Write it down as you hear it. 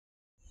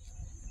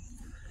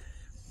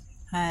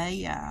Hey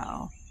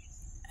y'all,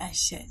 I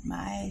set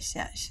my ass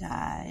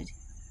outside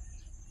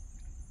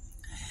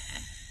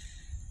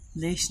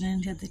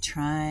listening to the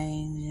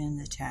trains and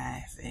the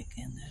traffic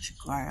and the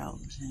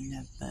squirrels and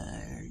the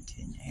birds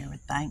and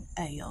everything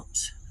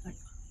else.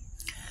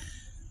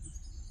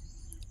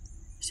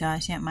 So I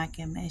sent Mike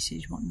a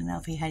message wanting to know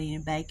if he had any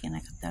bacon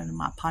I could throw in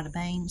my pot of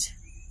beans.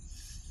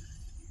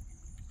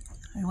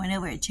 I went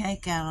over to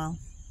check on him.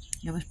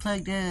 It was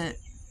plugged up,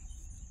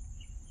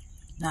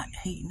 not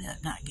heating up,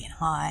 not getting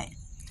hot.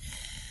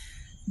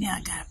 Now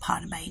I got a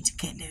pot of beans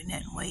I can't do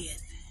nothing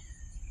with.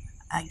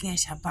 I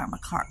guess I burnt my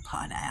crock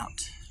pot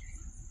out.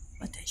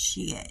 What the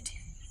shit?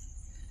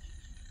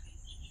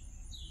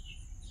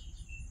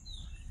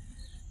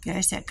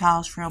 Guess that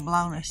calls for a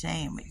bologna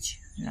sandwich.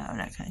 You know,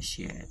 that kind of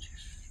shit.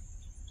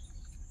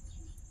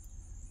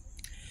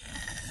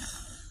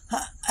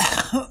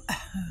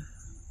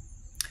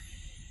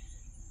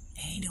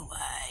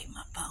 Anyway,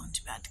 my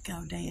phone's about to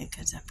go dead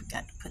because I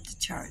forgot to put the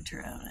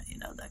charger on it. You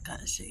know, that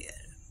kind of shit.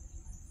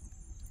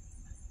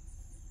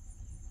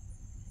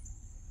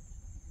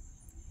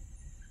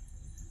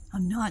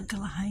 I'm not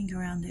going to hang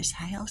around this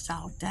house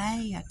all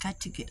day. I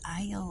got to get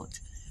out.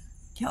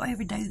 Y'all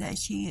ever do that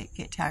shit?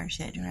 Get tired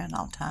sitting around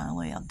all the time?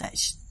 Well,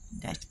 that's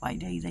the way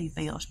DD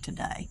feels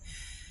today.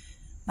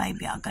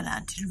 Maybe I'll go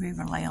down to the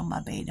river and lay on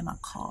my bed in my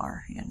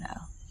car, you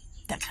know.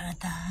 That kind of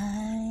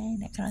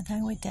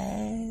thing we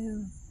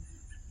do.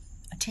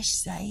 I'm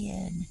just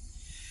saying.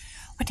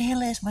 What the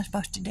hell else am I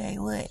supposed to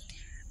do? What?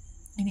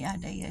 Any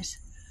ideas?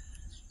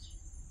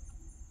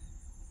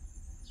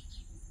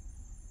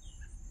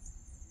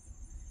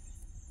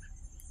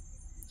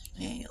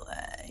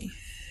 Anyway,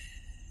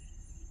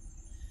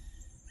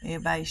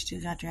 everybody's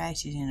still got their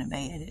asses in the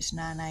bed. It's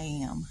 9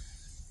 a.m.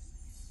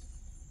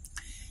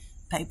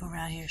 People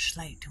around here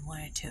sleep to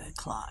 1 or 2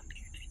 o'clock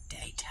during the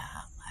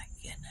daytime, like,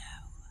 you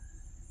know.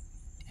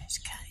 That's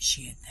the kind of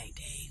shit they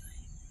do.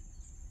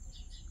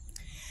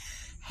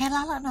 Hell,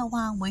 I don't know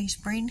why I'm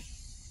whispering.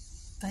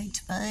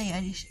 Beats me.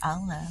 I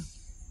don't know.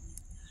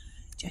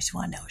 Just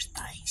one of those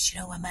things,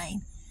 you know what I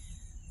mean?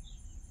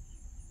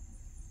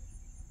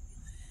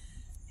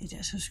 Hit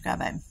that subscribe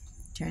button.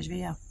 Share this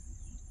video.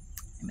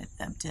 Give me a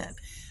thumbs up.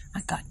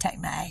 I gotta take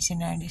my ass in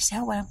there and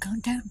decide what I'm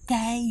gonna do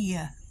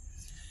today.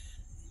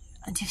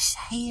 I'm just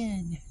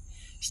saying.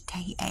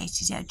 Stay your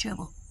asses out of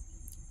trouble.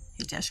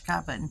 Hit that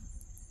subscribe button.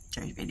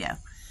 Share this video.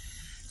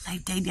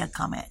 Leave a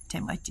comment.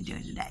 Tell me what you're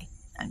doing today.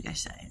 I'm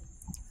just saying.